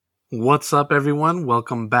What's up, everyone?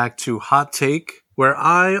 Welcome back to Hot Take, where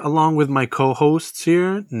I, along with my co-hosts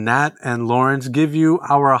here, Nat and Lawrence, give you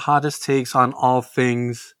our hottest takes on all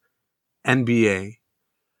things NBA.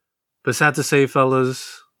 But sad to say,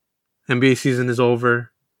 fellas, NBA season is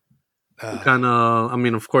over.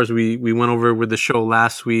 Of course, we went over with the show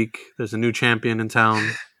last week. There's a new champion in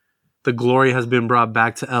town. The glory has been brought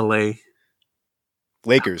back to LA.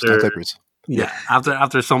 Lakers, not Clippers. Yeah,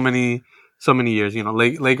 after so many years,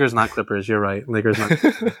 Lakers, not Clippers. You're right, Lakers, not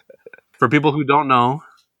Clippers. For people who don't know,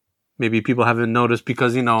 maybe people haven't noticed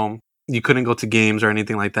because you couldn't go to games or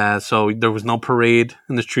anything like that, so there was no parade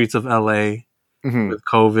in the streets of LA with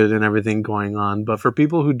COVID and everything going on. But for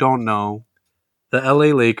people who don't know, the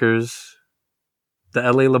LA Lakers, the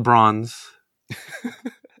LA LeBrons,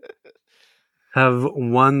 have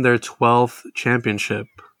won their 12th championship.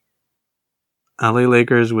 LA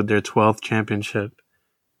Lakers with their 12th championship.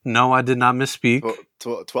 No, I did not misspeak.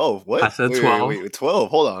 12? What? I said 12. Wait, 12.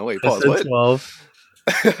 Hold on. Wait, pause. I said 12.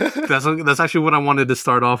 That's actually what I wanted to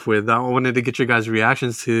start off with. I wanted to get your guys'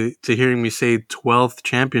 reactions to hearing me say 12th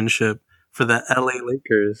championship for the LA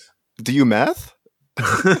Lakers. Do you math?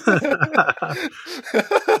 I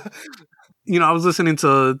was listening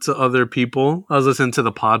to other people. I was listening to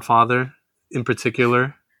the Podfather in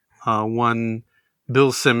particular. One,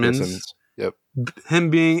 Bill Simmons. Yep. Him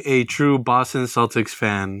being a true Boston Celtics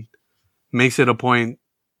fan makes it a point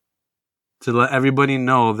to let everybody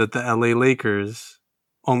know that the LA Lakers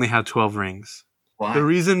only have 12 rings. Wow. The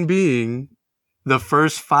reason being, the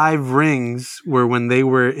first 5 rings were when they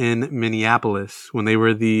were in Minneapolis, when they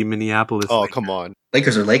were the Minneapolis Oh, Lakers. come on.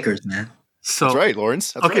 Lakers are Lakers, man. So, That's right,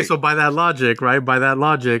 Lawrence. That's right. So by that logic,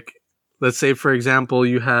 let's say, for example,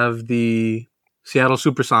 you have the Seattle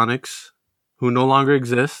Supersonics, who no longer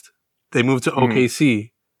exist. They moved to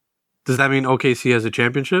OKC. Does that mean OKC has a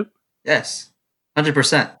championship? Yes.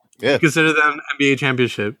 100%. Yeah. You consider them NBA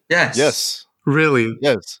championship? Yes. Yes. Really?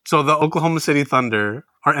 Yes. So the Oklahoma City Thunder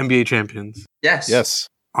are NBA champions? Yes. Yes.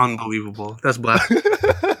 Unbelievable. That's blasphemy.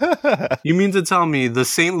 You mean to tell me the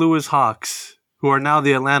St. Louis Hawks, who are now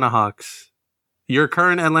the Atlanta Hawks, your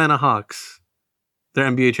current Atlanta Hawks, they're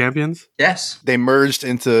NBA champions? Yes. They merged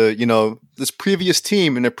into, this previous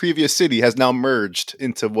team in a previous city has now merged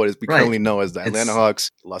into what is currently known as the Atlanta Hawks,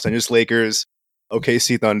 Los Angeles Lakers,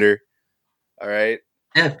 OKC Thunder. All right.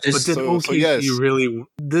 Yeah. But did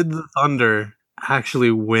did the Thunder actually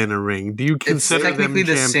win a ring? Do you It's consider them technically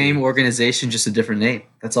the champions? same organization, just a different name.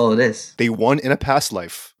 That's all it is. They won in a past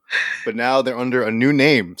life, but now they're under a new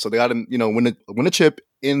name. So they got to, win a chip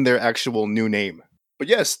in their actual new name. But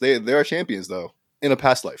yes, they are champions, though, in a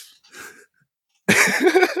past life.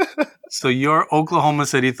 So your Oklahoma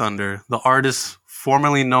City Thunder, the artists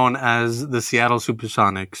formerly known as the Seattle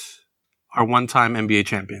Supersonics, are one-time NBA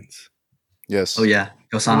champions. Yes. Oh, yeah.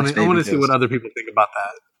 Go Sonics, I want to baby. see what other people think about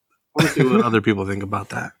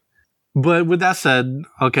that. But with that said,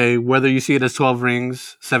 okay, whether you see it as 12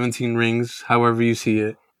 rings, 17 rings, however you see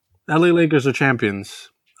it, LA Lakers are champions.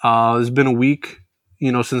 It's been a week,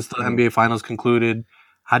 since the NBA Finals concluded.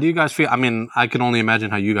 How do you guys feel? I mean, I can only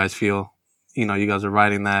imagine how you guys feel. You guys are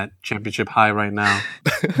riding that championship high right now.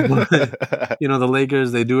 But, the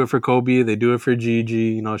Lakers, they do it for Kobe. They do it for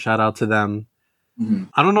Gigi. Shout out to them. Mm-hmm.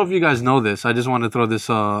 I don't know if you guys know this. I just want to throw this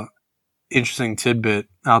interesting tidbit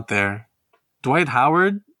out there. Dwight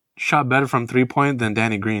Howard shot better from 3-point than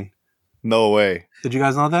Danny Green. No way. Did you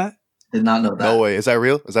guys know that? Did not know that. No way. Is that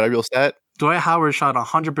real? Is that a real stat? Dwight Howard shot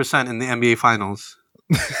 100% in the NBA Finals.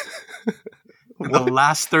 In the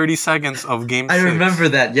last 30 seconds of Game 6. I remember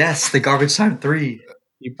that. Yes, the garbage time 3.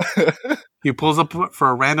 He pulls up for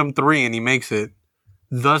a random 3 and he makes it,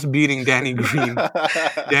 thus beating Danny Green.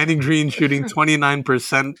 Danny Green shooting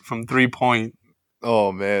 29% from 3-point.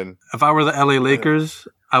 Oh, man. If I were the LA Lakers,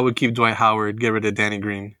 I would keep Dwight Howard, get rid of Danny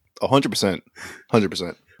Green. 100%.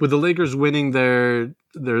 100%. With the Lakers winning their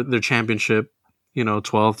championship,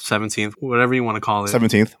 12th, 17th, whatever you want to call it.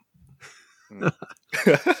 17th.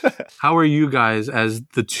 How are you guys, as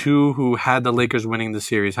the two who had the Lakers winning the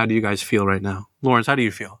series, how do you guys feel right now? Lawrence, how do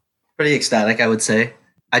you feel? Pretty ecstatic, I would say.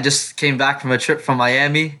 I just came back from a trip from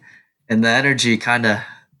Miami, and the energy kind of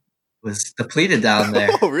was depleted down there.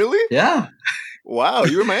 Oh, really? Yeah. Wow,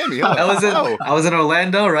 you were in Miami, huh? I was in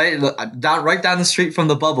Orlando, right down the street from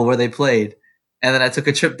the bubble where they played. And then I took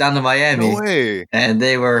a trip down to Miami. No way. And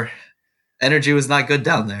energy was not good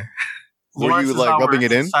down there. Were you rubbing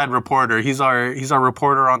it in? Inside reporter. He's our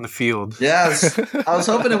reporter on the field. Yes. I was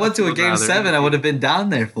hoping it went to a game 7. I would have been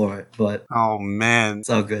down there for it, but oh man, it's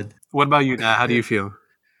all good. What about you, Nat? How do you feel?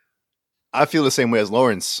 I feel the same way as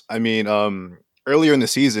Lawrence. I mean, earlier in the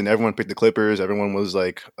season, everyone picked the Clippers. Everyone was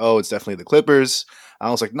like, "Oh, it's definitely the Clippers." I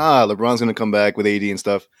was like, "Nah, LeBron's gonna come back with AD and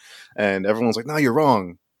stuff," and everyone's like, "No, you're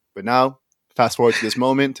wrong." But now, fast forward to this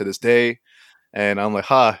moment, to this day, and I'm like,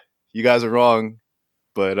 "Ha, you guys are wrong."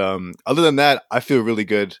 But other than that, I feel really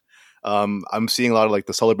good. I'm seeing a lot of like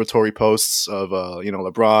the celebratory posts of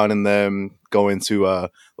LeBron and them going to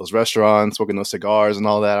those restaurants, smoking those cigars and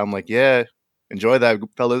all that. I'm like, yeah, enjoy that,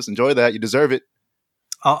 fellas, enjoy that. You deserve it.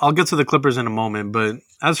 I'll get to the Clippers in a moment, but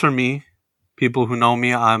as for me, people who know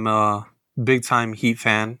me, I'm a big time Heat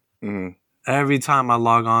fan. Mm-hmm. Every time I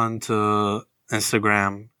log on to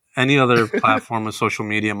Instagram, any other platform of social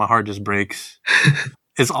media, my heart just breaks.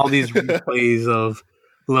 It's all these replays of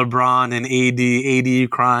LeBron and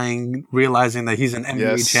AD crying, realizing that he's an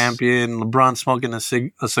NBA champion, LeBron smoking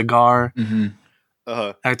a cigar,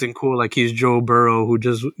 acting cool like he's Joe Burrow, who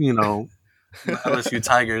just, the LSU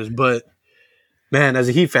Tigers. But, man, as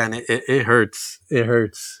a Heat fan, it hurts. It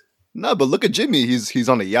hurts. No, but look at Jimmy. He's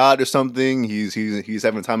on a yacht or something. He's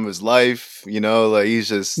having the time of his life. Like he's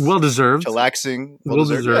just well deserved, chillaxing. Well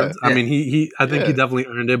deserved. Yeah. I mean, I think he definitely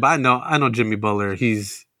earned it. But I know Jimmy Butler.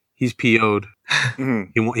 He's PO'd.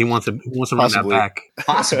 Mm-hmm. He wants to run that back.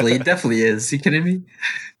 Possibly, it definitely is. You kidding me?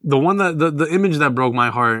 The one that the image that broke my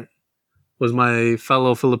heart was my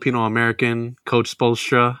fellow Filipino American, Coach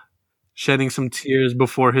Spoelstra, shedding some tears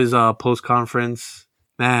before his post conference.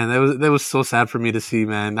 Man, that was so sad for me to see.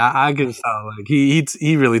 Man, I can tell like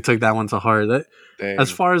he really took that one to heart.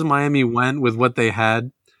 As far as Miami went with what they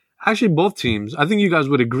had, actually both teams, I think you guys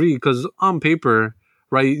would agree because on paper,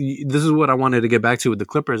 right? This is what I wanted to get back to with the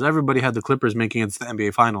Clippers. Everybody had the Clippers making it to the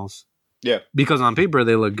NBA Finals. Yeah, because on paper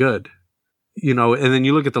they look good, and then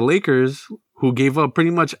you look at the Lakers who gave up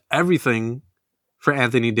pretty much everything for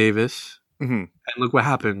Anthony Davis, and look what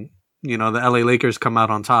happened. The LA Lakers come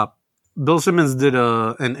out on top. Bill Simmons did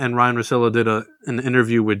and Ryan Russillo did an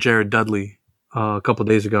interview with Jared Dudley a couple of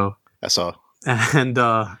days ago. I saw. And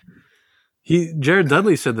Jared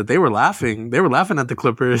Dudley said that they were laughing. They were laughing at the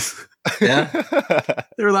Clippers. Yeah.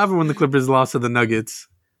 They were laughing when the Clippers lost to the Nuggets.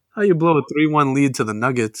 How you blow a 3-1 lead to the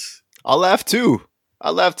Nuggets? I'll laugh too.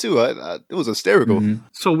 It was hysterical. Mm-hmm.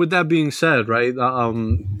 So with that being said, right,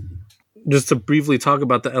 just to briefly talk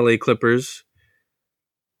about the LA Clippers,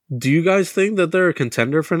 do you guys think that they're a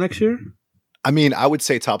contender for next year? I mean, I would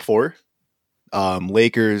say top 4.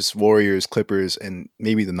 Lakers, Warriors, Clippers, and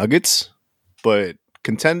maybe the Nuggets. But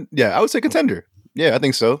I would say contender. Yeah, I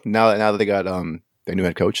think so. Now that they got their new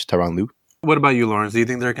head coach, Tyronn Lue. What about you, Lawrence? Do you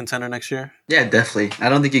think they're a contender next year? Yeah, definitely. I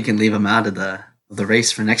don't think you can leave them out of the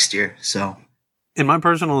race for next year. So, in my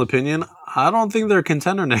personal opinion, I don't think they're a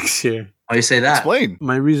contender next year. Why you say that? Explain.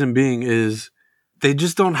 My reason being is they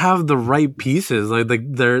just don't have the right pieces. Like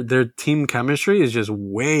their team chemistry is just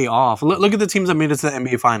way off. Look at the teams that made it to the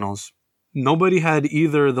NBA Finals. Nobody had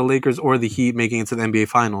either the Lakers or the Heat making it to the NBA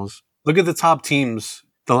Finals. Look at the top teams,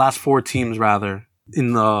 the last 4 teams rather,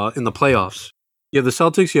 in the playoffs. You have the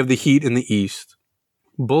Celtics, you have the Heat in the East.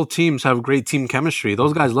 Both teams have great team chemistry.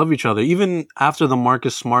 Those guys love each other. Even after the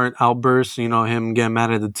Marcus Smart outburst, him getting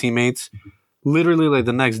mad at the teammates, literally like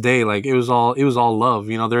the next day, like it was all love.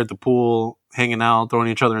 They're at the pool, hanging out, throwing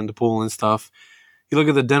each other in the pool and stuff. You look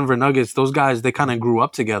at the Denver Nuggets, those guys, they kind of grew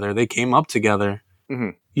up together. They came up together. Mm-hmm.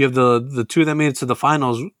 You have the 2 that made it to the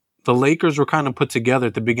finals. The Lakers were kind of put together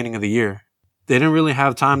at the beginning of the year. They didn't really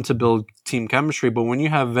have time to build team chemistry, but when you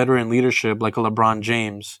have veteran leadership like a LeBron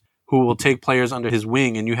James, who will take players under his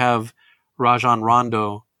wing, and you have Rajon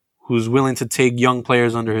Rondo, who's willing to take young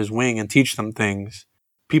players under his wing and teach them things,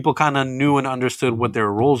 people kind of knew and understood what their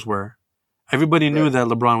roles were. Everybody knew that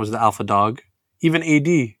LeBron was the alpha dog, even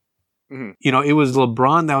AD. Mm-hmm. It was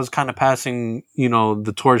LeBron that was kind of passing,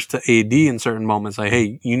 the torch to AD in certain moments. Like,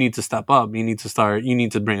 hey, you need to step up. You need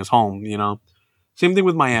to bring us home, Same thing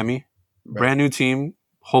with Miami. Right. Brand new team,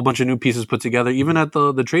 whole bunch of new pieces put together, even at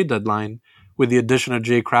the trade deadline with the addition of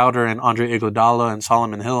Jay Crowder and Andre Iguodala and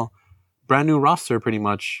Solomon Hill. Brand new roster pretty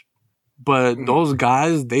much. But those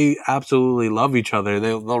guys, they absolutely love each other.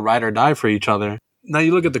 They'll ride or die for each other. Now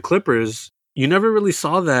you look at the Clippers, you never really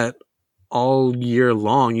saw that all year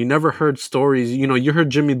long. You never heard stories. You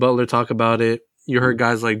heard Jimmy Butler talk about it. You heard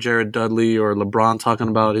guys like Jared Dudley or LeBron talking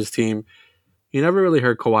about his team. You never really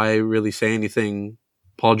heard Kawhi really say anything,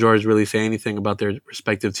 Paul George really say anything about their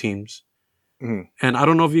respective teams. Mm-hmm. And I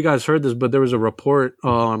don't know if you guys heard this, but there was a report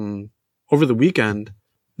over the weekend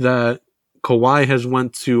that Kawhi has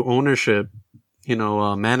went to ownership,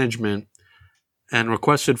 management, and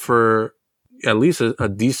requested for at least a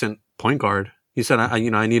decent point guard. He said,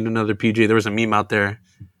 I need another PG. There was a meme out there,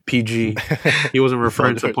 PG. He wasn't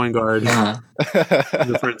referring to point guard. He was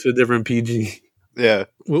referring to a different PG. Yeah.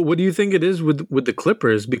 What do you think it is with the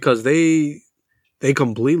Clippers? Because they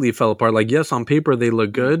completely fell apart. Like, yes, on paper they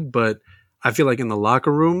look good, but I feel like in the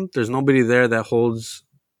locker room, there's nobody there that holds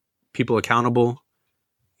people accountable.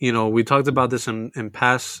 You know, we talked about this in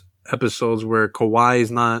past episodes where Kawhi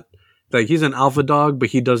is not like he's an alpha dog, but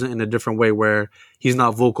he does it in a different way where he's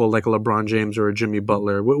not vocal like a LeBron James or a Jimmy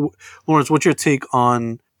Butler. Lawrence, what's your take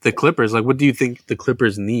on the Clippers? Like, what do you think the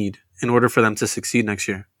Clippers need in order for them to succeed next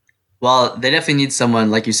year? Well, they definitely need someone,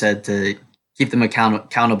 like you said, to keep them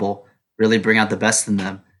accountable, really bring out the best in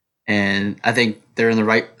them. And I think they're in the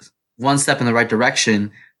right one step in the right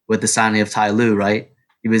direction with the signing of Ty Lue, right?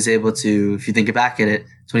 He was able to, if you think back at it,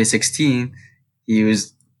 2016, he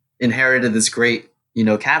was inherited this great,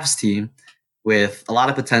 Cavs team with a lot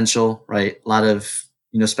of potential, right? A lot of,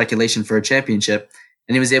 speculation for a championship.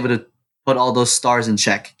 And he was able to put all those stars in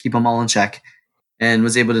check, keep them all in check, and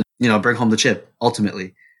was able to, bring home the chip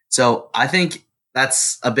ultimately. So I think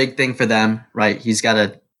that's a big thing for them, right? He's got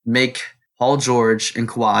to make Paul George and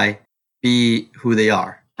Kawhi be who they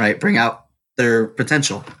are, right? Bring out their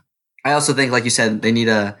potential. I also think, like you said, they need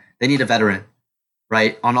a veteran,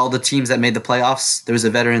 right? On all the teams that made the playoffs, there was a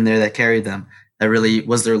veteran there that carried them, that really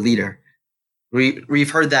was their leader.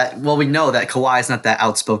 We've heard that. Well, we know that Kawhi is not that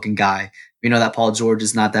outspoken guy. We know that Paul George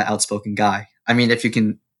is not that outspoken guy. I mean, if you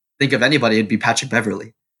can think of anybody, it'd be Patrick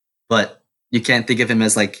Beverley, but you can't think of him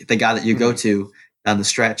as like the guy that you go to down the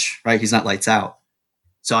stretch, right? He's not lights out.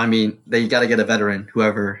 So, I mean, they got to get a veteran,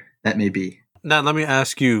 whoever that may be. Now, let me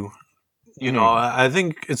ask you, know, I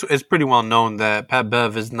think it's pretty well known that Pat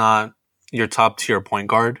Bev is not your top tier point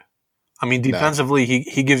guard. I mean, defensively,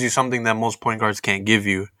 he gives you something that most point guards can't give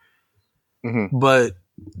you. Mm-hmm. But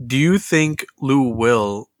do you think Lou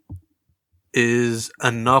Will is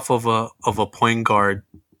enough of a point guard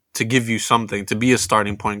to give you something, to be a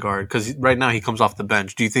starting point guard? Because right now he comes off the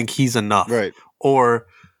bench. Do you think he's enough? Right. Or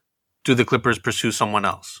do the Clippers pursue someone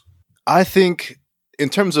else? I think in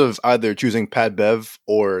terms of either choosing Pat Bev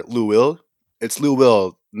or Lou Will, it's Lou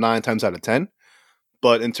Will 9 times out of 10.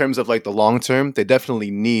 But in terms of like the long term, they definitely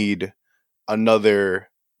need another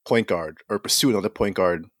point guard or pursue another point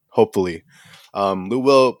guard, hopefully. Lou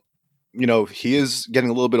Will, he is getting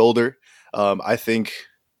a little bit older. I think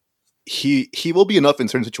he will be enough in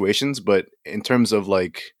certain situations, but in terms of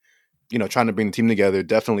like, trying to bring the team together,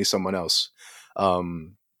 definitely someone else.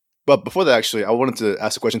 But before that, actually, I wanted to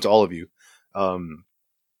ask a question to all of you.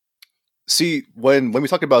 See, when we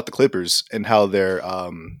talk about the Clippers and how their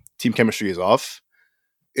team chemistry is off,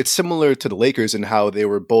 it's similar to the Lakers in how they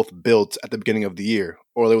were both built at the beginning of the year,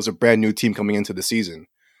 or there was a brand new team coming into the season.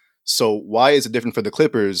 So why is it different for the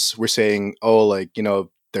Clippers? We're saying,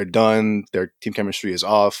 they're done, their team chemistry is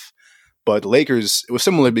off. But the Lakers, it was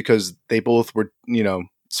similar because they both were,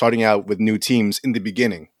 starting out with new teams in the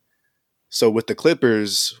beginning. So with the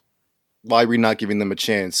Clippers, why are we not giving them a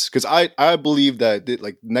chance? Because I believe that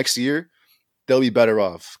like next year, they'll be better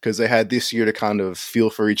off because they had this year to kind of feel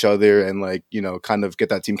for each other and like, kind of get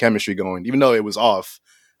that team chemistry going. Even though it was off,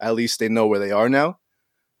 at least they know where they are now.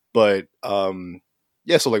 But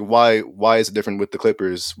so like why is it different with the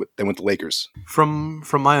Clippers than with the Lakers? From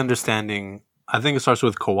my understanding, I think it starts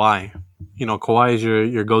with Kawhi. Kawhi is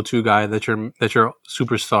your go-to guy, that's your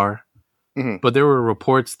superstar. Mm-hmm. But there were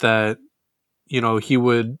reports that, he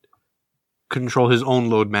would control his own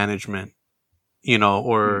load management,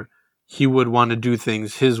 or he would want to do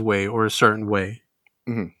things his way or a certain way.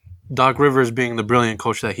 Mm-hmm. Doc Rivers, being the brilliant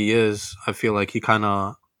coach that he is, I feel like he kind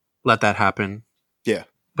of let that happen. Yeah.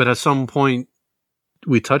 But at some point,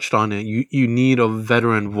 we touched on it, you need a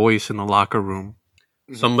veteran voice in the locker room.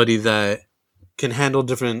 Mm-hmm. Somebody that can handle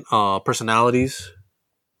different personalities.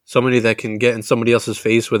 Somebody that can get in somebody else's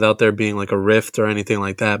face without there being like a rift or anything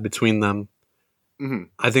like that between them. Mm-hmm.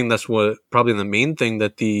 I think that's what probably the main thing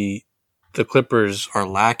that the Clippers are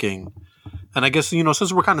lacking. And I guess,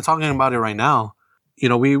 since we're kind of talking about it right now,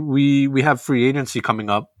 we have free agency coming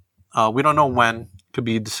up. We don't know when. Could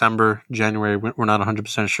be December, January. We're not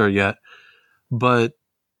 100% sure yet. But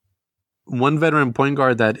one veteran point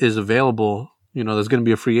guard that is available, that's going to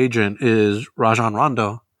be a free agent, is Rajon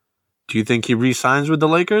Rondo. Do you think he re-signs with the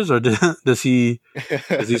Lakers, or does he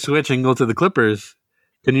switch and go to the Clippers?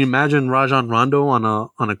 Can you imagine Rajon Rondo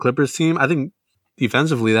on a Clippers team? I think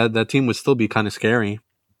defensively that team would still be kind of scary.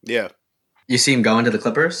 Yeah. You see him going to the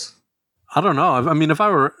Clippers? I don't know. I mean, if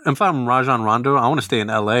I'm Rajon Rondo, I want to stay in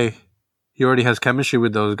LA. He already has chemistry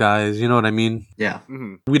with those guys. You know what I mean? Yeah.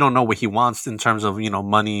 Mm-hmm. We don't know what he wants in terms of,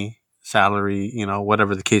 money, salary,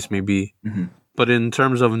 whatever the case may be. Mm-hmm. But in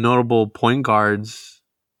terms of notable point guards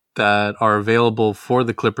that are available for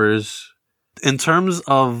the Clippers, in terms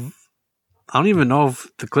of I don't even know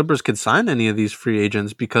if the Clippers could sign any of these free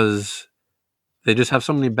agents because they just have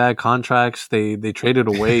so many bad contracts. They traded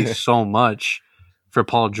away so much for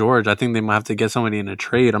Paul George. I think they might have to get somebody in a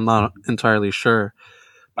trade. I'm not entirely sure.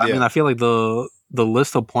 I mean, I feel like the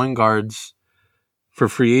list of point guards for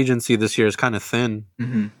free agency this year is kind of thin.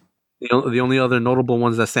 Mm-hmm. The only other notable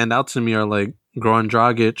ones that stand out to me are like Goran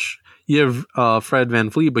Dragic. You have Fred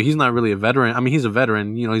VanVleet, but he's not really a veteran. I mean, he's a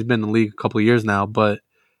veteran. He's been in the league a couple of years now, but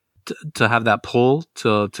to have that pull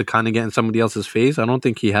to kind of get in somebody else's face, I don't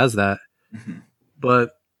think he has that. Mm-hmm.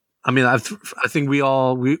 But I mean, I think we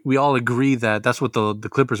all agree that that's what the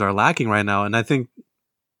Clippers are lacking right now, and I think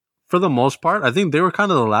for the most part, I think they were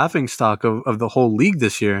kind of the laughing stock of the whole league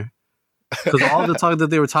this year because all the talk that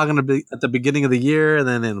they were talking at the beginning of the year, and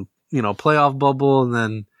then in playoff bubble, and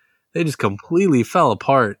then they just completely fell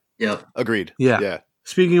apart. Yep, agreed. Yeah.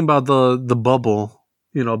 Speaking about the bubble,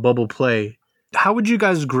 bubble play. How would you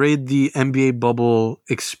guys grade the NBA bubble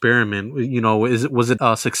experiment? Was it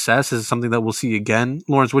a success? Is it something that we'll see again?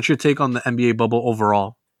 Lawrence, what's your take on the NBA bubble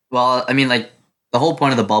overall? Well, I mean, like the whole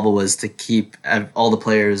point of the bubble was to keep all the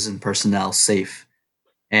players and personnel safe.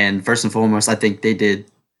 And first and foremost, I think they did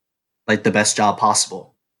like the best job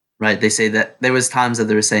possible, right? They say that there was times that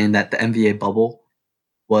they were saying that the NBA bubble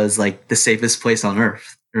was like the safest place on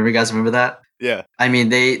earth. You guys remember that? Yeah. I mean,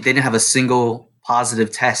 they didn't have a single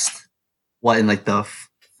positive test. In like the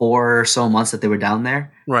 4 or so months that they were down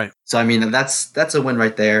there. Right. So, I mean, that's a win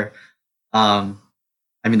right there. I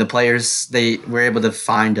mean, the players, they were able to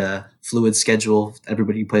find a fluid schedule.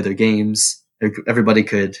 Everybody could play their games. Everybody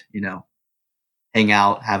could, hang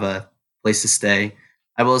out, have a place to stay.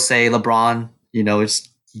 I will say LeBron, he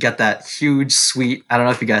got that huge suite. I don't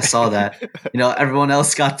know if you guys saw that. Everyone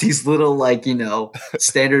else got these little,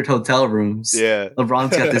 standard hotel rooms. Yeah.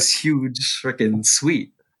 LeBron's got this huge freaking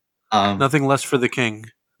suite. Nothing less for the king.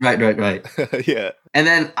 Right. Yeah. And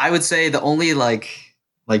then I would say the only like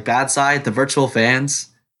bad side, the virtual fans,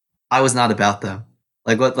 I was not about them.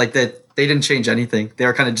 They didn't change anything. They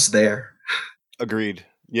were kind of just there. Agreed.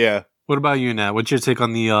 Yeah. What about you, Nat? What's your take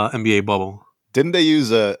on the NBA bubble? Didn't they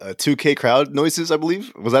use a 2K crowd noises? I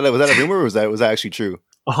believe was that a rumor or was that actually true?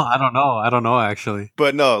 Oh, I don't know actually.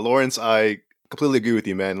 But no, Lawrence, I completely agree with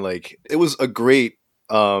you, man. Like it was a great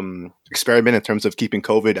experiment in terms of keeping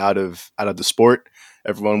COVID out of the sport.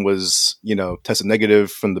 Everyone was, tested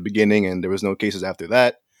negative from the beginning and there was no cases after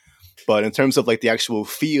that. But in terms of like the actual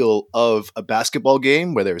feel of a basketball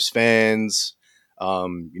game where there's fans,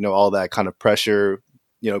 all that kind of pressure,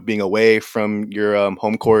 being away from your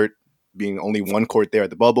home court, being only one court there at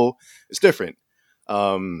the bubble, it's different.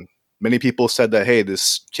 Many people said that, hey,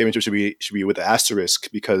 this championship should be with an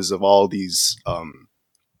asterisk because of all these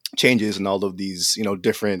changes and all of these,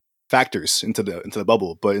 different factors into the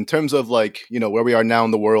bubble. But in terms of where we are now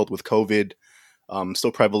in the world with COVID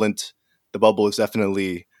still prevalent, the bubble is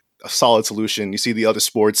definitely a solid solution. You see the other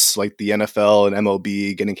sports like the NFL and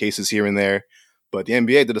MLB getting cases here and there, but the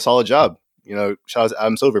NBA did a solid job. Shout out to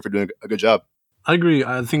Adam Silver for doing a good job. I agree.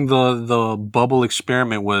 I think the bubble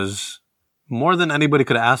experiment was more than anybody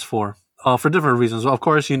could ask for different reasons. Of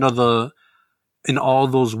course, in all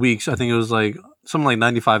those weeks, I think it was like something like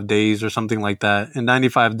 95 days or something like that. In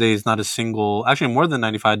 95 days, not a single, actually more than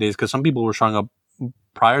 95 days, because some people were showing up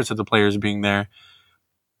prior to the players being there.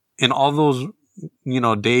 In all those,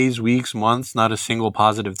 days, weeks, months, not a single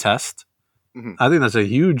positive test. Mm-hmm. I think that's a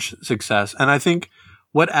huge success. And I think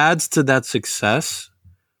what adds to that success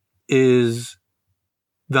is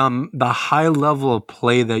the high level of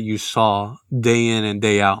play that you saw day in and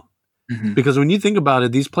day out. Mm-hmm. Because when you think about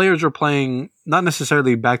it, these players are playing not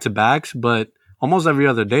necessarily back-to-backs, but almost every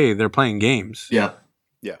other day they're playing games. Yeah.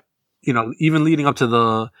 Yeah. Even leading up to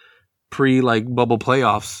the bubble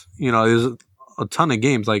playoffs, there's a ton of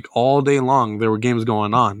games. Like all day long there were games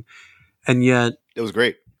going on. And yet it was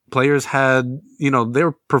great. Players had, they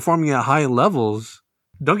were performing at high levels.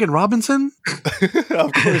 Duncan Robinson?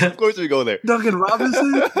 Of course we go there. Duncan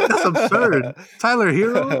Robinson? That's absurd. Tyler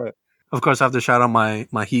Hero? Of course, I have to shout out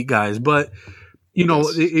my Heat guys. But,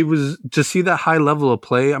 yes. it was to see that high level of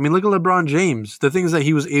play. I mean, look at LeBron James, the things that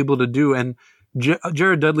he was able to do. And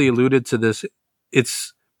Jared Dudley alluded to this.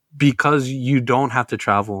 It's because you don't have to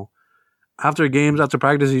travel. After games, after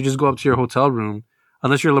practice, you just go up to your hotel room.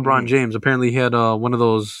 Unless you're LeBron James. Apparently, he had one of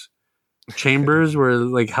those chambers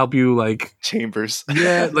where help you chambers.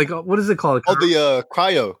 Yeah, what is it called? Oh, the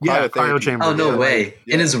cryo chamber. Oh, no way.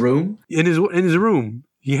 Yeah. In his room? In his room.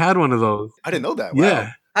 He had one of those. I didn't know that. Wow.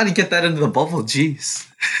 Yeah. How did he get that into the bubble? Jeez.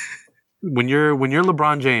 When you're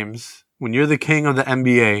LeBron James, when you're the king of the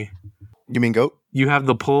NBA, you mean GOAT? You have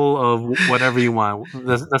the pull of whatever you want.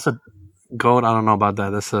 That's a GOAT, I don't know about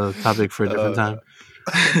that. That's a topic for a different time.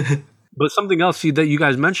 But something else that you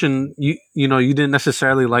guys mentioned, you know, you didn't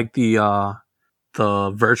necessarily like the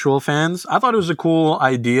virtual fans. I thought it was a cool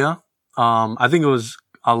idea. I think it was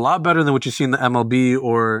a lot better than what you see in the MLB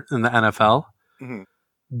or in the NFL. Mhm.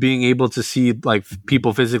 Being able to see like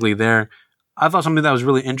people physically there. I thought something that was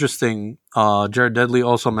really interesting. Jared Dudley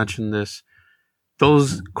also mentioned this.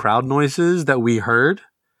 Those crowd noises that we heard,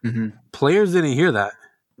 players didn't hear that.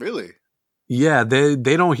 Really? Yeah, they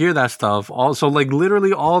don't hear that stuff. Also, like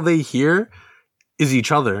literally all they hear is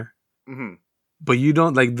each other. Mhm. But you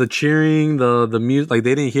don't like the cheering, the music. Like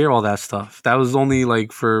they didn't hear all that stuff. That was only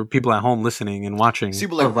like for people at home listening and watching. See,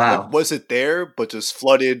 but like, was it there, but just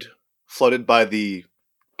flooded by the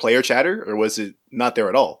player chatter, or was it not there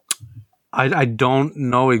at all? I don't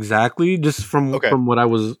know exactly. Just from what I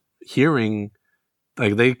was hearing,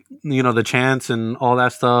 like they, you know, the chants and all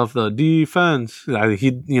that stuff, the defense.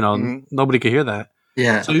 Nobody could hear that.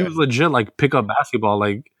 Yeah. So he was legit like pick up basketball,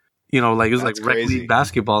 like you know, like it was That's like rec league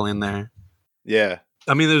basketball in there. Yeah.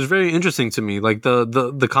 I mean, it was very interesting to me, like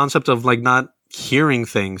the concept of like not hearing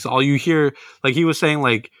things. All you hear, like he was saying,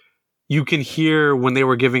 like you can hear when they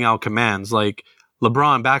were giving out commands, like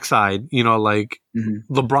LeBron backside. You know, like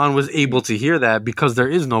LeBron was able to hear that because there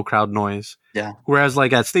is no crowd noise. Yeah. Whereas,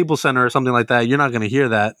 like at Staples Center or something like that, you're not going to hear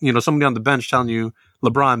that. You know, somebody on the bench telling you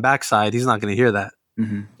LeBron backside, he's not going to hear that.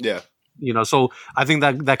 Yeah. You know, so I think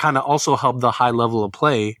that kind of also helped the high level of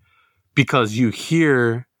play because you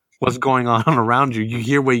hear what's going on around you. You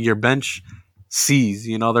hear what your bench sees.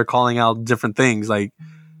 You know, they're calling out different things like,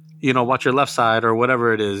 you know, watch your left side or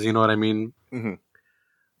whatever it is. You know what I mean?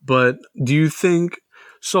 But do you think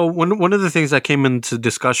so? One of the things that came into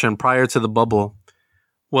discussion prior to the bubble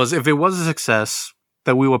was if it was a success,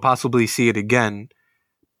 that we would possibly see it again,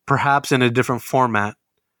 perhaps in a different format.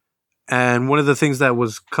 And one of the things that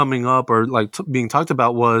was coming up or like being talked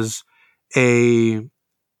about was a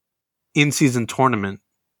in-season tournament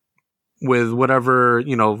with whatever,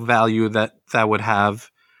 you know, value that would have.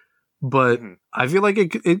 But I feel like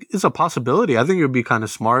it is a possibility. I think it would be kind of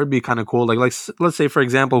smart, it'd be kind of cool. Like let's say, for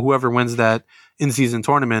example, whoever wins that in-season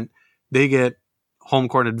tournament, they get home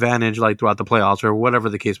court advantage like throughout the playoffs or whatever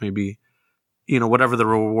the case may be, you know, whatever the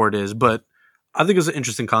reward is. But I think it's an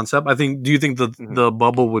interesting concept. Do you think the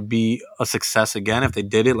bubble would be a success again if they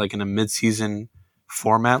did it like in a mid-season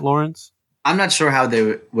format, Lawrence? I'm not sure how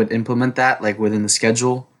they would implement that like within the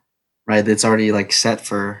schedule, right? It's already like set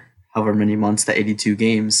for however many months, the 82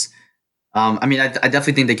 games. I mean, I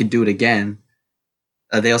definitely think they could do it again.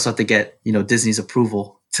 They also have to get, you know, Disney's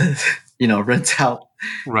approval to, you know, rent out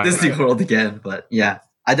Disney World again. But yeah,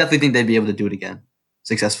 I definitely think they'd be able to do it again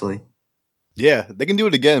successfully. Yeah, they can do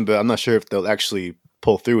it again, but I'm not sure if they'll actually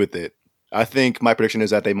pull through with it. I think my prediction is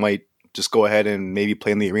that they might just go ahead and maybe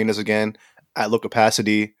play in the arenas again at low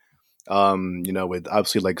capacity, you know, with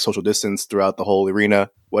obviously like social distance throughout the whole arena,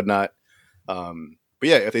 whatnot. But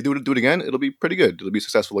yeah, if they do it again, it'll be pretty good. It'll be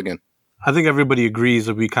successful again. I think everybody agrees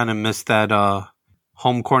that we kind of missed that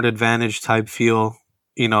home court advantage type feel.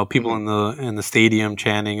 You know, people in the stadium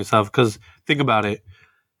chanting and stuff. Because think about it,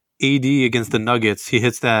 AD against the Nuggets, he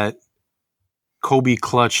hits that Kobe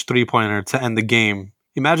clutch 3-pointer to end the game.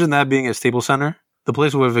 Imagine that being at Staples Center. The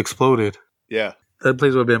place would have exploded. Yeah, that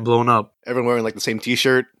place would have been blown up. Everyone wearing like the same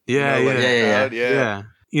T-shirt. Yeah, you know, yeah.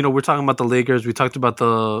 You know, we're talking about the Lakers. We talked about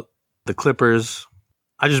the Clippers.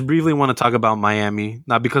 I just briefly want to talk about Miami,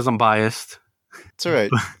 not because I'm biased. It's all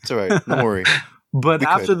right. It's all right. Don't worry. But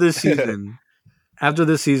after this season,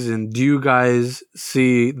 do you guys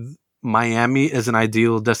see Miami as an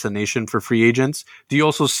ideal destination for free agents? Do you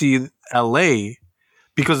also see LA?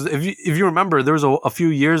 Because if you remember, there was a few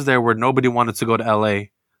years there where nobody wanted to go to LA.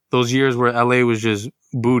 Those years where LA was just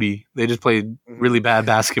booty. They just played really bad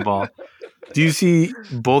basketball. Do you see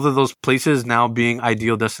both of those places now being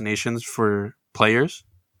ideal destinations for players?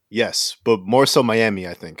 Yes, but more so Miami,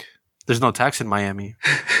 I think. There's no tax in Miami.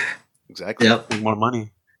 Exactly. Yep. There's more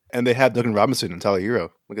money. And they have Duncan Robinson and Tyler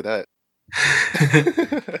Hero. Look at that.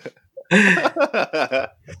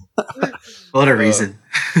 What a reason.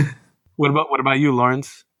 What about you,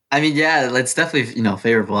 Lawrence? I mean, yeah, it's definitely, you know,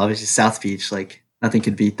 favorable. Obviously, South Beach, like nothing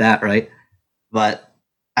could beat that, right? But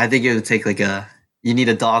I think it would take like you need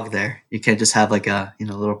a dog there. You can't just have like a, you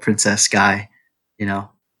know, little princess guy, you know.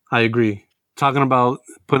 I agree. Talking about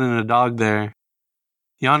putting a dog there,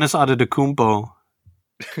 Giannis Antetokounmpo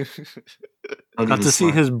got to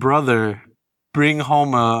see his brother bring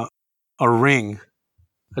home a ring,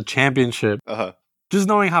 a championship. Just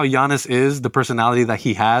knowing how Giannis is, the personality that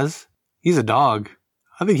he has, he's a dog.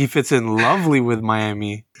 I think he fits in lovely with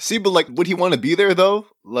Miami. See, but like, would he want to be there though?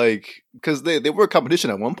 Like, because they were a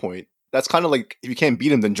competition at one point. that's kind of like if you can't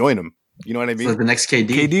beat him, then join him. You know what I It's mean? like the next KD.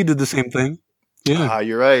 KD did the same thing. Yeah. Ah,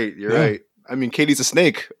 you're right. You're Yeah. right. I mean, KD's a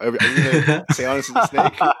snake. Are we gonna say honest is a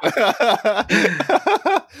snake?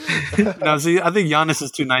 No, see, I think Giannis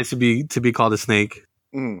is too nice to be called a snake.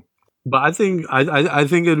 Mm. But I think I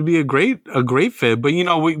think it'd be a great fit. But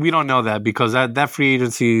we don't know that because that free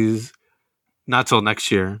agency is not till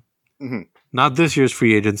next year. Mhm. Not this year's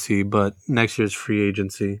free agency, but next year's free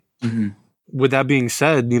agency. Mm-hmm. With that being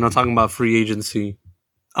said, talking about free agency,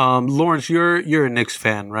 Lawrence, you're a Knicks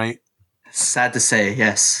fan, right? Sad to say,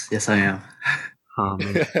 yes, I am.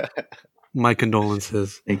 My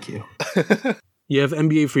condolences. Thank you. You have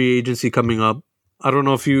NBA free agency coming up. I don't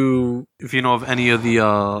know if you know of any of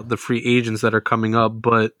the free agents that are coming up,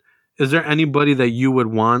 but is there anybody that you would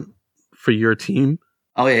want for your team?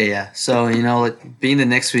 Oh yeah. So being the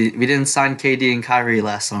Knicks, we didn't sign KD and Kyrie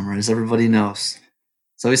last summer, as everybody knows.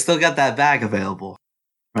 So we still got that bag available,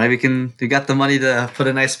 right? We got the money to put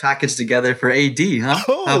a nice package together for AD, huh?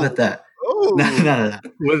 Oh. How about that? Oh. No.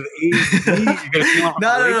 With AD, you're gonna steal him from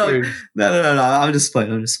the Lakers. No. I'm just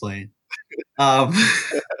playing.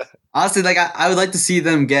 Honestly, like I would like to see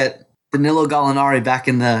them get Danilo Gallinari back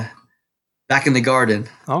in the Garden.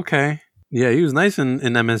 Okay. Yeah, he was nice in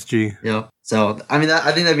MSG. Yep. So I think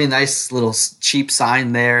that'd be a nice little cheap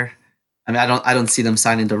sign there. I mean, I don't see them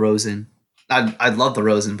signing DeRozan. I'd love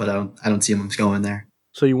DeRozan, but I don't see him going there.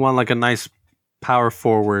 So you want like a nice power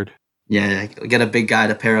forward. Yeah, get a big guy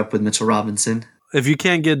to pair up with Mitchell Robinson. If you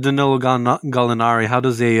can't get Danilo Gallinari, how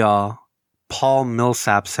does a Paul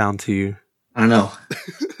Millsap sound to you? I don't know.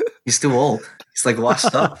 He's too old. He's like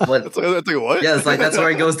washed up. What? That's like what? Yeah, it's like that's where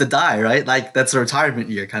he goes to die, right? Like that's a retirement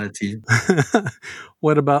year kind of team.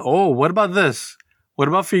 What about this? What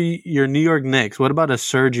about for your New York Knicks? What about a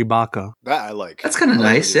Serge Ibaka? That I like. That's kind of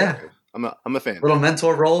nice, yeah. I'm a fan. Little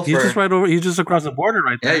mentor role. He's just right over. He's just across the border,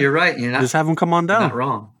 right there. Yeah, you're right. You're just have him come on down. Not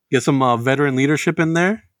wrong. Get some veteran leadership in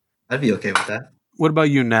there. I'd be okay with that. What about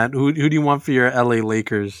you, Nat? Who do you want for your LA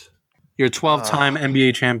Lakers? Your 12-time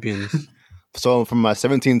NBA champions. So from my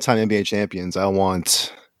 17-time NBA champions, I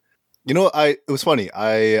want. It was funny.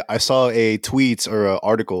 I saw a tweet or an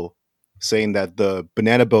article saying that the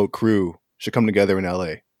Banana Boat crew should come together in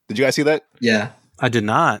LA. Did you guys see that? Yeah, I did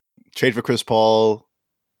not. Trade for Chris Paul,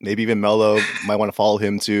 maybe even Melo. Might want to follow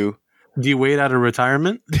him too. D Wade out of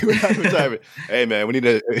retirement? Hey man, we need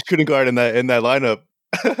a shooting guard in that lineup.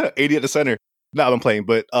 80 at the center. No, I'm playing,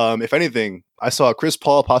 but if anything, I saw Chris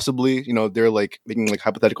Paul possibly. They're like making like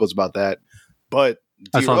hypotheticals about that. But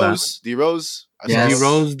D Rose, Yes. D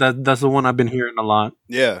Rose, that's the one I've been hearing a lot.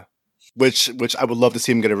 Yeah, which I would love to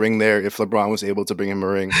see him get a ring there if LeBron was able to bring him a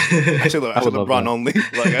ring. I said LeBron only.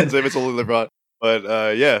 Like I'd say if it's only LeBron.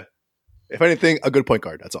 But yeah, if anything, a good point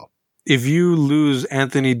guard. That's all. If you lose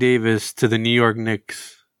Anthony Davis to the New York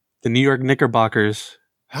Knicks, the New York Knickerbockers,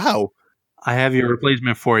 how? I have your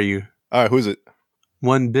replacement for you. All right, who's it?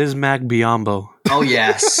 One Bismack Biyombo. Oh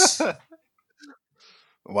yes.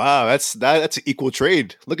 Wow, that's an equal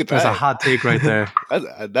trade. Look at that. That's a hot take right there.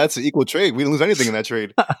 That's an equal trade. We didn't lose anything in that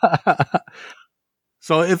trade.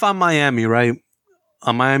 So if I'm Miami, right?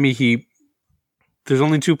 On Miami Heat, there's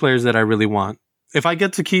only two players that I really want. If I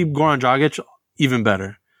get to keep Goran Dragic, even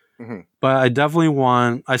better. Mm-hmm. But I definitely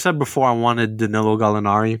want. I said before I wanted Danilo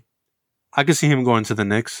Gallinari. I could see him going to the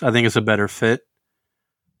Knicks. I think it's a better fit.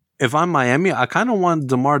 If I'm Miami, I kind of want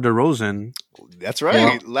DeMar DeRozan. That's right.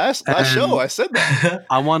 Yeah. Last show, I said that.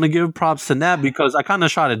 I want to give props to Nat because I kind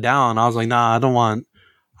of shot it down. I was like, nah, I don't want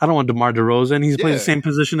DeMar DeRozan. He's playing the same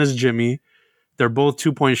position as Jimmy. They're both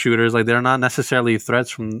 2-point shooters. Like they're not necessarily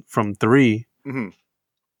threats from three. Mm-hmm.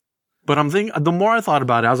 But I'm thinking. The more I thought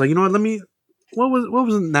about it, I was like, you know what? What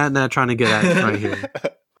was Nat trying to get at right here?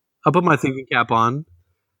 I put my thinking cap on.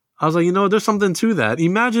 I was like, there's something to that.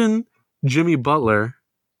 Imagine Jimmy Butler,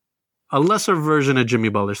 a lesser version of Jimmy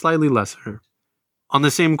Butler, slightly lesser, on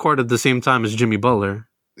the same court at the same time as Jimmy Butler.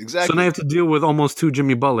 Exactly. So now you have to deal with almost two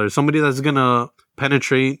Jimmy Butlers. Somebody that's going to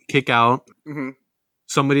penetrate, kick out. Mm-hmm.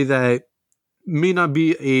 Somebody that may not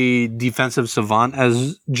be a defensive savant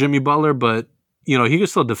as Jimmy Butler, but, he can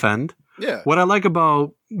still defend. Yeah. What I like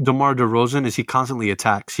about DeMar DeRozan is he constantly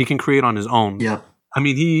attacks. He can create on his own. Yeah. I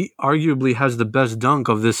mean, he arguably has the best dunk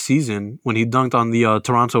of this season when he dunked on the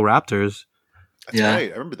Toronto Raptors. That's right.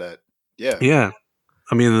 I remember that. Yeah. Yeah.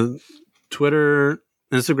 I mean, Twitter,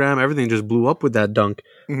 Instagram, everything just blew up with that dunk.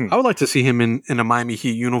 Mm-hmm. I would like to see him in a Miami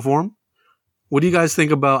Heat uniform. What do you guys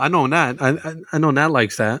think about? I know Nat. I know Nat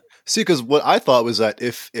likes that. See, because what I thought was that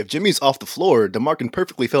if Jimmy's off the floor, DeMar can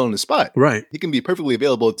perfectly fill in his spot. Right. He can be perfectly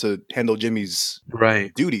available to handle Jimmy's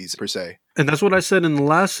Right. duties, per se. And that's what I said in the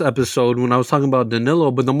last episode when I was talking about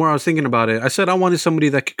Danilo. But the more I was thinking about it, I said I wanted somebody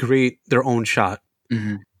that could create their own shot.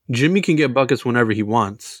 Mm-hmm. Jimmy can get buckets whenever he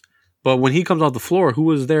wants. But when he comes off the floor, who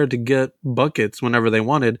was there to get buckets whenever they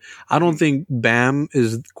wanted? I don't think Bam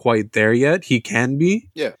is quite there yet. He can be.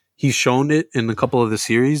 Yeah. He's shown it in a couple of the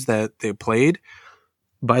series that they played.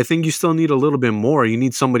 But I think you still need a little bit more. You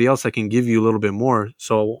need somebody else that can give you a little bit more.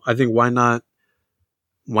 So I think why not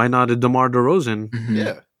a DeMar DeRozan? Mm-hmm.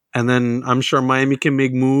 Yeah. And then I'm sure Miami can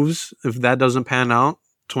make moves if that doesn't pan out.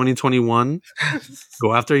 2021,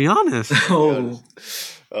 go after Giannis.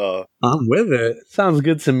 I'm with it. Sounds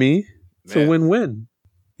good to me. It's a win-win.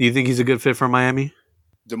 Do you think he's a good fit for Miami?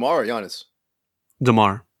 DeMar or Giannis?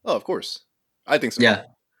 DeMar. Oh, of course. I think so. Yeah.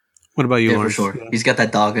 What about you, Yeah, Lawrence? for sure. He's got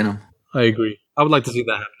that dog in him. I agree. I would like to see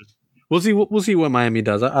that happen. We'll see what Miami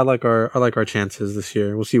does. I like our chances this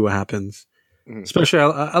year. We'll see what happens. Mm-hmm. Especially,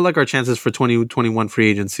 I like our chances for 2021 free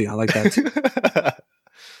agency. I like that too.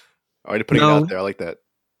 Already putting it out there. I like that.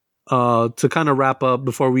 To kind of wrap up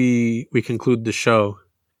before we conclude the show,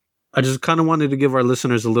 I just kind of wanted to give our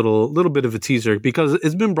listeners a little bit of a teaser because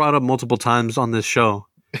it's been brought up multiple times on this show.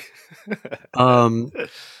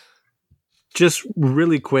 Just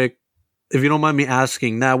really quick, if you don't mind me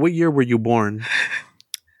asking, Nat, what year were you born?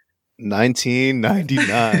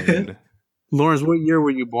 1999. Lawrence, what year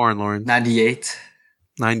were you born, Lawrence? 98.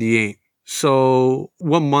 98. So,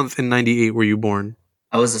 what month in 98 were you born?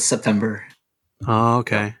 I was a September. Oh,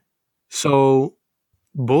 okay. So,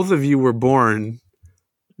 both of you were born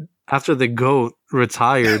after the GOAT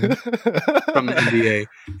retired from the NBA.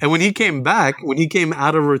 And when he came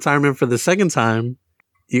out of retirement for the second time,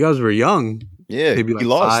 you guys were young. Yeah, maybe he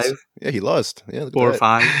lost. 5. Yeah, he lost. Yeah, 4 or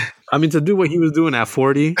 5. I mean, to do what he was doing at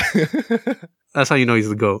 40, that's how you know he's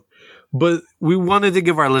the GOAT. But we wanted to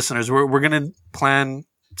give our listeners, we're going to plan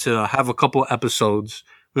to have a couple episodes.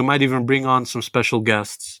 We might even bring on some special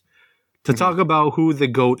guests to talk about who the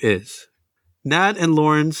GOAT is. Nat and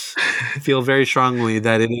Lawrence feel very strongly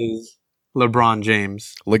that it is LeBron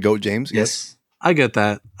James. LeGoat James? Yes. I get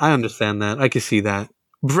that. I understand that. I can see that.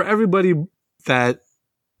 For everybody that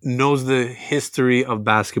knows the history of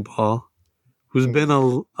basketball, who's been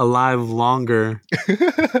alive longer,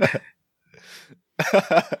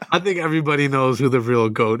 I think everybody knows who the real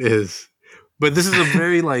GOAT is. But this is a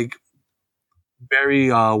very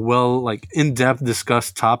in-depth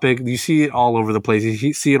discussed topic. You see it all over the place.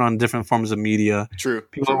 You see it on different forms of media. True.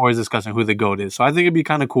 People are always discussing who the GOAT is. So I think it'd be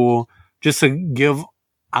kind of cool just to give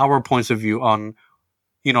our points of view on,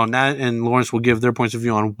 Nat and Lawrence will give their points of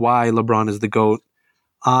view on why LeBron is the GOAT.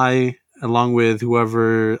 I, along with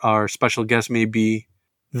whoever our special guest may be,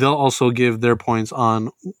 they'll also give their points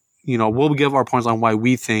on, we'll give our points on why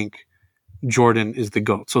we think Jordan is the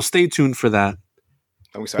GOAT. So stay tuned for that.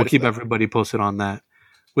 We'll keep everybody posted on that.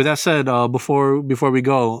 With that said, before we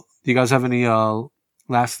go, do you guys have any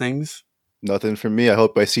last things? Nothing from me. I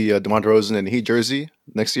hope I see DeMar DeRozan in a Heat jersey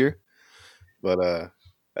next year. But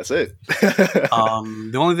that's it.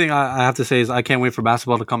 The only thing I have to say is I can't wait for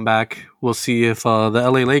basketball to come back. We'll see if the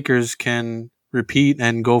LA Lakers can repeat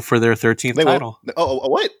and go for their 13th title.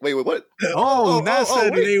 What? Wait, what? Nat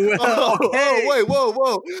said they will. Okay. Wait,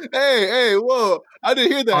 whoa. Hey, whoa. I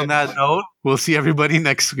didn't hear that. On that note, we'll see everybody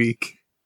next week.